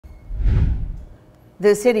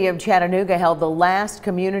The city of Chattanooga held the last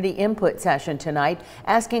community input session tonight,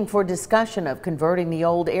 asking for discussion of converting the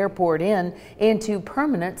old Airport Inn into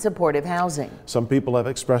permanent supportive housing. Some people have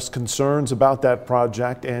expressed concerns about that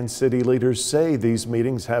project, and city leaders say these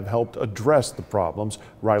meetings have helped address the problems.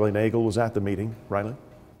 Riley Nagel was at the meeting. Riley?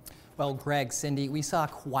 Well, Greg, Cindy, we saw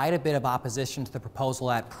quite a bit of opposition to the proposal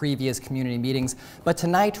at previous community meetings, but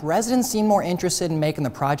tonight residents seem more interested in making the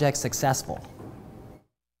project successful.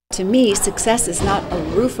 To me, success is not a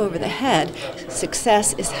roof over the head.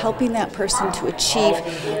 Success is helping that person to achieve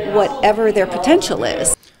whatever their potential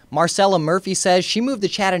is. Marcella Murphy says she moved to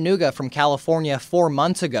Chattanooga from California 4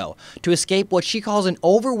 months ago to escape what she calls an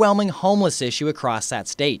overwhelming homeless issue across that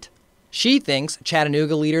state. She thinks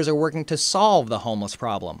Chattanooga leaders are working to solve the homeless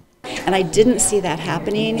problem. And I didn't see that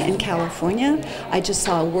happening in California. I just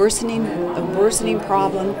saw a worsening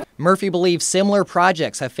problem. Murphy believes similar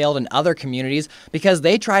projects have failed in other communities because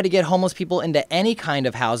they tried to get homeless people into any kind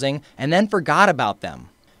of housing and then forgot about them.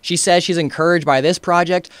 She says she's encouraged by this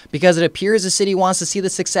project because it appears the city wants to see the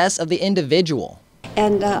success of the individual.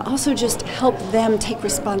 And also just help them take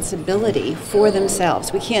responsibility for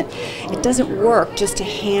themselves. It doesn't work just to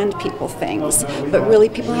hand people things, but really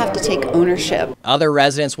people have to take ownership. Other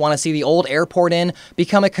residents want to see the old Airport Inn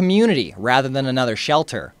become a community rather than another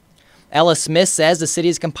shelter. Ella Smith says the city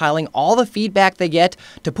is compiling all the feedback they get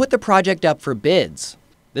to put the project up for bids.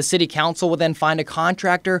 The city council will then find a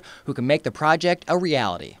contractor who can make the project a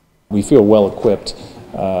reality. We feel well equipped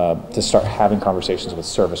to start having conversations with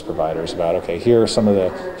service providers about, okay, here are some of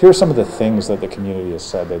the things that the community has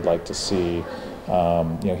said they'd like to see.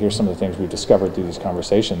 Here's some of the things we've discovered through these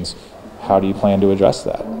conversations. How do you plan to address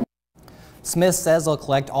that? Smith says they'll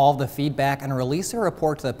collect all of the feedback and release a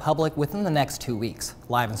report to the public within the next 2 weeks.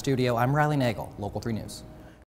 Live in studio, I'm Riley Nagel, Local 3 News.